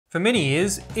For many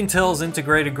years, Intel's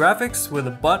integrated graphics were the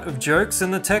butt of jokes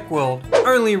in the tech world,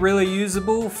 only really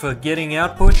usable for getting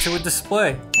output to a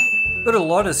display. But a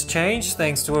lot has changed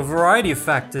thanks to a variety of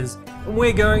factors, and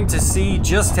we're going to see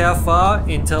just how far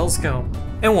Intel's come.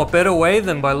 And what better way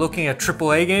than by looking at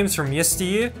AAA games from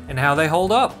yesteryear and how they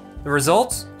hold up. The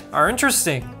results are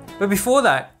interesting. But before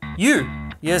that,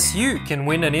 yes you can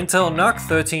win an Intel NUC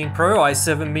 13 Pro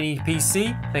i7 mini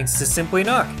PC thanks to Simply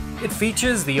NUC. It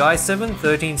features the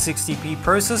i7-1360P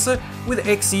processor with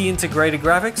Xe integrated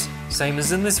graphics, same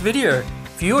as in this video.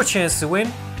 For your chance to win,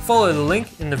 follow the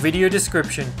link in the video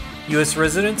description. US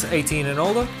residents 18 and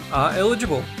older are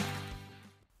eligible.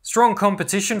 Strong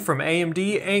competition from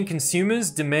AMD and consumers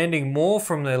demanding more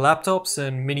from their laptops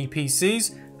and mini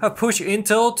PCs have pushed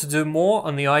Intel to do more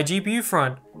on the iGPU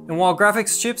front. And while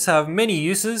graphics chips have many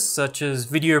uses such as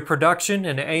video production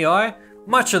and AI,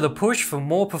 much of the push for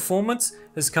more performance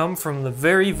has come from the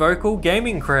very vocal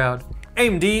gaming crowd.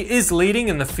 AMD is leading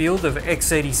in the field of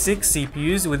x86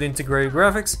 CPUs with integrated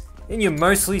graphics, and you're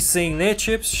mostly seeing their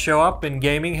chips show up in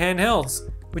gaming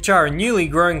handhelds, which are a newly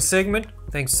growing segment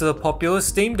thanks to the popular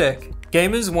Steam Deck.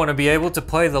 Gamers want to be able to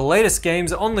play the latest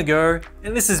games on the go,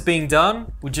 and this is being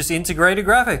done with just integrated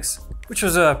graphics, which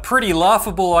was a pretty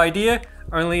laughable idea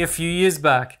only a few years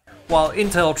back. While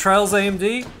Intel trails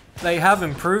AMD, they have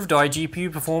improved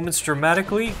iGPU performance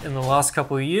dramatically in the last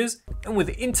couple of years, and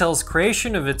with Intel's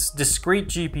creation of its discrete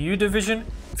GPU division,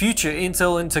 future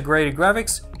Intel integrated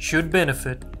graphics should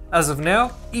benefit. As of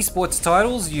now, esports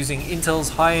titles using Intel's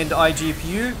high-end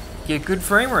iGPU get good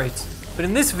frame rates. But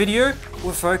in this video,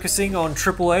 we're focusing on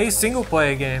AAA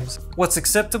single-player games. What's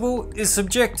acceptable is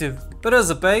subjective, but as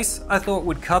a base, I thought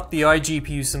we'd cut the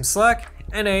iGPU some slack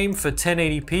and aim for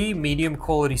 1080p medium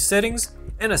quality settings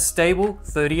and a stable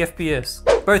 30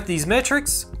 FPS. Both these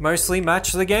metrics mostly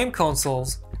match the game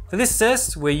consoles. For this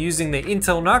test, we're using the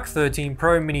Intel NUC 13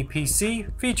 Pro mini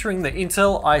PC featuring the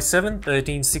Intel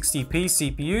i7-1360P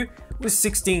CPU with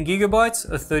 16GB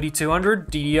of 3200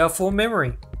 DDR4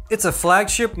 memory. It's a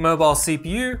flagship mobile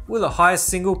CPU with the highest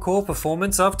single core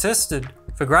performance I've tested.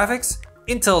 For graphics,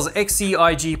 Intel's Xe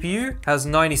iGPU has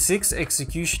 96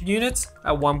 execution units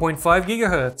at 1.5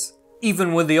 GHz.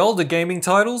 Even with the older gaming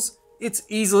titles, it's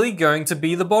easily going to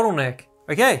be the bottleneck.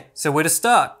 Okay, so where to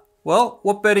start? Well,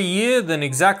 what better year than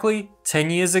exactly 10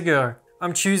 years ago?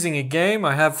 I'm choosing a game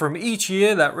I have from each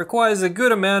year that requires a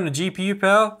good amount of GPU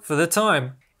power for the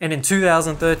time. And in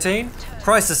 2013,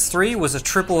 Crysis 3 was a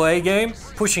AAA game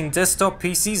pushing desktop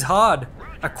PCs hard.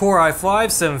 A Core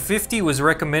i5-750 was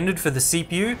recommended for the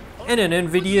CPU, and an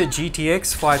NVIDIA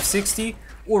GTX 560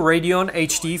 or Radeon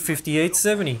HD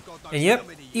 5870. And yep,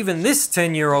 even this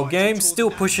 10-year-old game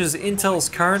still pushes Intel's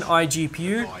current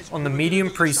iGPU on the medium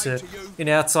preset. In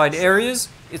outside areas,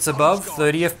 it's above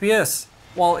 30 FPS,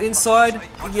 while inside,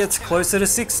 it gets closer to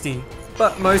 60,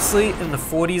 but mostly in the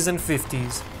 40s and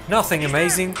 50s. Nothing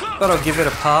amazing, but I'll give it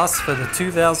a pass for the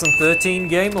 2013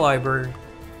 game library.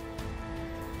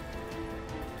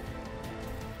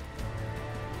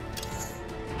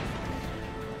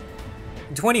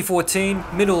 In 2014,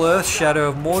 Middle-earth: Shadow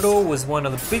of Mordor was one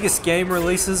of the biggest game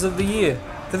releases of the year.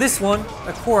 For this one,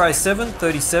 a Core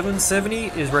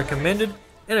i7-3770 is recommended,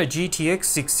 and a GTX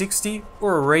 660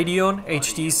 or a Radeon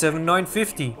HD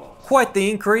 7950. Quite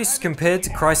the increase compared to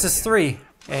Crysis 3.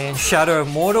 And Shadow of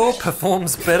Mordor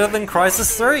performs better than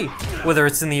Crysis 3. Whether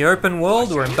it's in the open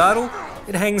world or in battle,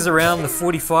 it hangs around the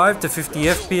 45 to 50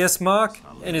 FPS mark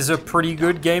and is a pretty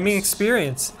good gaming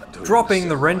experience. Dropping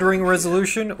the rendering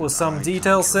resolution or some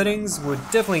detail settings would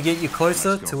definitely get you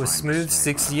closer to a smooth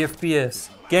 60 FPS.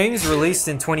 Games released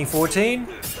in 2014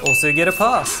 also get a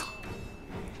pass.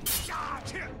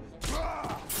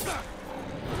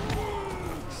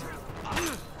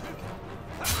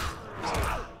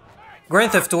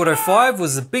 Grand Theft Auto 5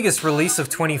 was the biggest release of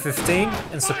 2015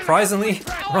 and surprisingly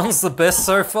runs the best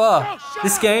so far.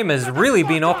 This game has really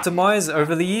been optimized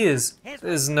over the years.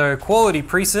 There's no quality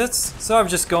presets, so I've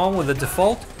just gone with the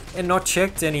default and not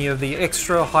checked any of the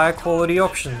extra higher quality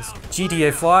options.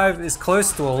 GTA 5 is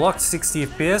close to a locked 60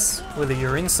 FPS whether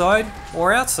you're inside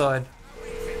or outside.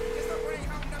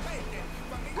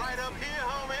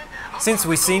 Since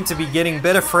we seem to be getting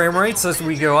better frame rates as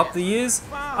we go up the years,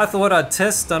 I thought I'd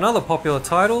test another popular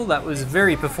title that was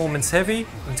very performance heavy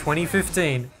in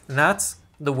 2015, and that's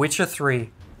The Witcher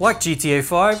 3. Like GTA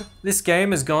 5, this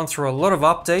game has gone through a lot of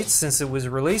updates since it was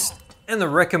released, and the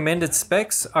recommended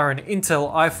specs are an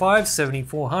Intel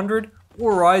i5-7400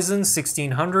 or Ryzen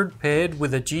 1600 paired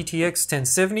with a GTX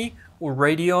 1070 or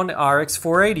Radeon RX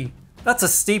 480. That's a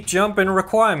steep jump in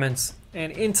requirements,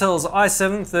 and Intel's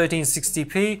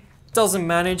i7-1360P doesn't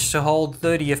manage to hold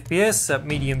 30 FPS at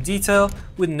medium detail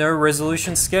with no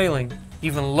resolution scaling.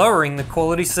 Even lowering the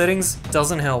quality settings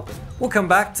doesn't help. We'll come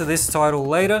back to this title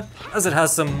later, as it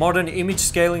has some modern image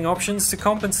scaling options to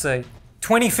compensate.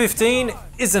 2015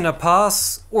 isn't a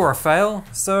pass or a fail,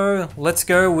 so let's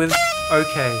go with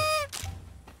okay.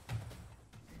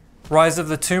 Rise of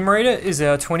the Tomb Raider is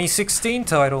our 2016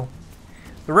 title.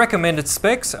 The recommended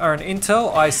specs are an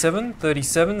Intel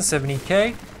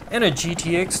i7-1370K and a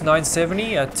GTX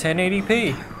 970 at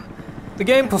 1080p. The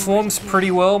game performs pretty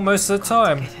well most of the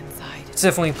time. It's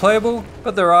definitely playable,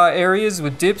 but there are areas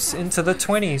with dips into the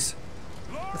 20s.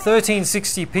 The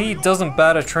 1360P doesn't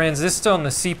bat a transistor on the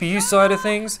CPU side of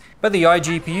things, but the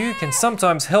iGPU can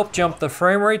sometimes help jump the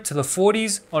frame rate to the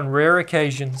 40s on rare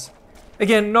occasions.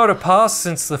 Again, not a pass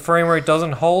since the frame rate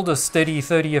doesn't hold a steady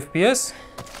 30 FPS,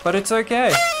 but it's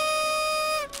okay.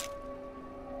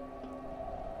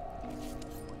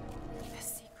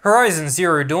 Horizon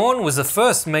Zero Dawn was the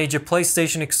first major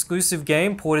PlayStation exclusive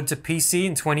game ported to PC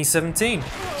in 2017,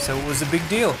 so it was a big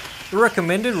deal. The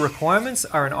recommended requirements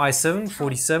are an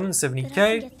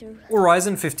i7-4770K or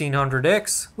Ryzen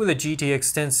 1500X with a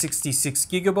GTX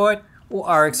 1066GB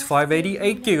or RX 580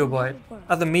 8GB.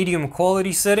 At the medium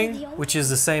quality setting, which is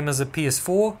the same as a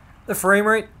PS4, the frame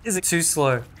rate is too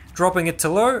slow. Dropping it to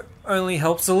low only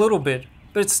helps a little bit,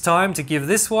 but it's time to give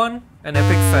this one an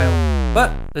epic fail.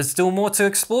 But there's still more to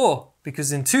explore,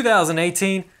 because in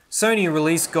 2018, Sony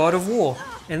released God of War,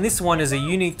 and this one is a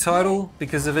unique title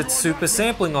because of its super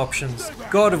sampling options.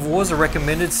 God of War's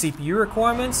recommended CPU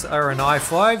requirements are an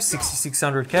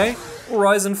i5-6600K or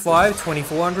Ryzen 5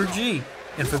 2400G,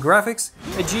 and for graphics,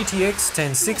 a GTX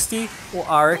 1060 or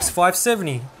RX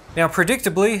 570. Now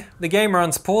predictably, the game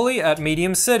runs poorly at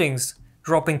medium settings.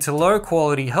 Dropping to low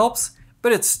quality helps,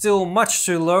 but it's still much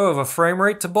too low of a frame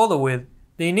rate to bother with.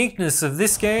 The uniqueness of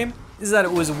this game is that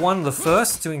it was one of the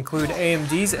first to include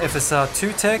AMD's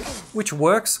FSR2 tech, which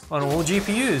works on all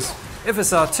GPUs.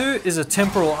 FSR2 is a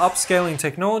temporal upscaling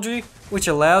technology which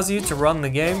allows you to run the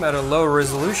game at a lower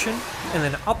resolution and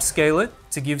then upscale it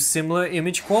to give similar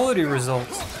image quality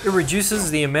results. It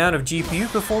reduces the amount of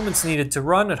GPU performance needed to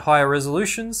run at higher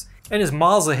resolutions and is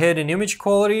miles ahead in image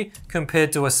quality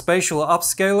compared to a spatial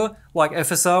upscaler like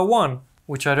FSR1,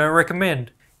 which I don't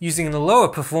recommend. Using the lower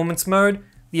performance mode,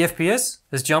 the FPS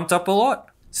has jumped up a lot.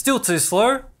 Still too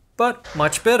slow, but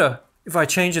much better. If I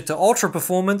change it to ultra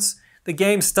performance, the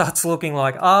game starts looking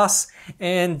like arse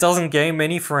and doesn't gain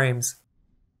many frames.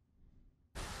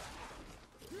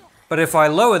 But if I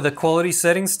lower the quality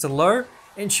settings to low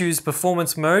and choose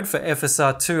performance mode for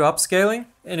FSR2 upscaling,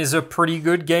 it is a pretty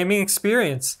good gaming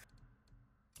experience.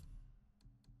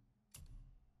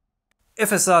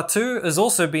 FSR2 has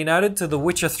also been added to The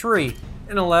Witcher 3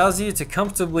 and allows you to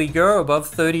comfortably go above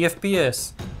 30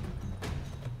 FPS.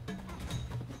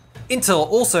 Intel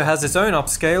also has its own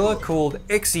upscaler called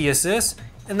XeSS,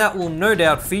 and that will no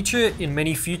doubt feature in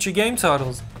many future game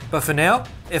titles. But for now,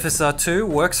 FSR2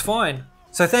 works fine.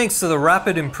 So thanks to the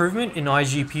rapid improvement in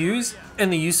iGPUs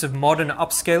and the use of modern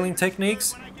upscaling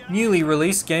techniques, newly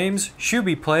released games should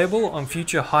be playable on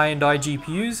future high-end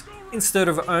iGPUs instead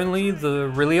of only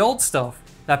the really old stuff.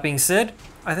 That being said,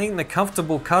 I think the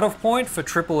comfortable cutoff point for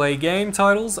AAA game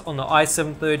titles on the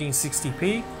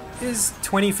i7-1360P is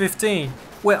 2015,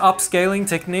 where upscaling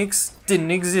techniques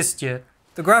didn't exist yet.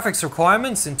 The graphics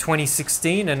requirements in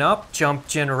 2016 and up jumped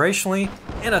generationally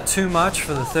and are too much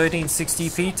for the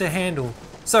 1360p to handle.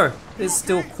 So there's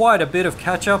still quite a bit of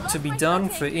catch up to be done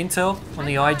for Intel on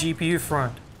the iGPU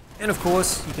front. And of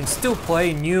course, you can still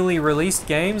play newly released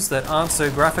games that aren't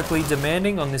so graphically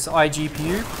demanding on this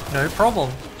iGPU, no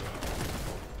problem.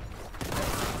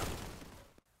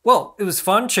 Well, it was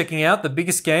fun checking out the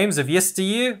biggest games of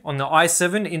yesteryear on the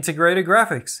i7 integrated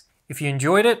graphics. If you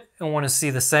enjoyed it and want to see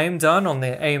the same done on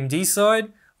the AMD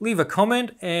side, leave a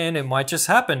comment and it might just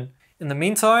happen. In the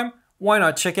meantime, why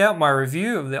not check out my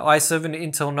review of the i7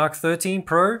 Intel NUC 13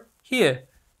 Pro here.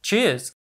 Cheers!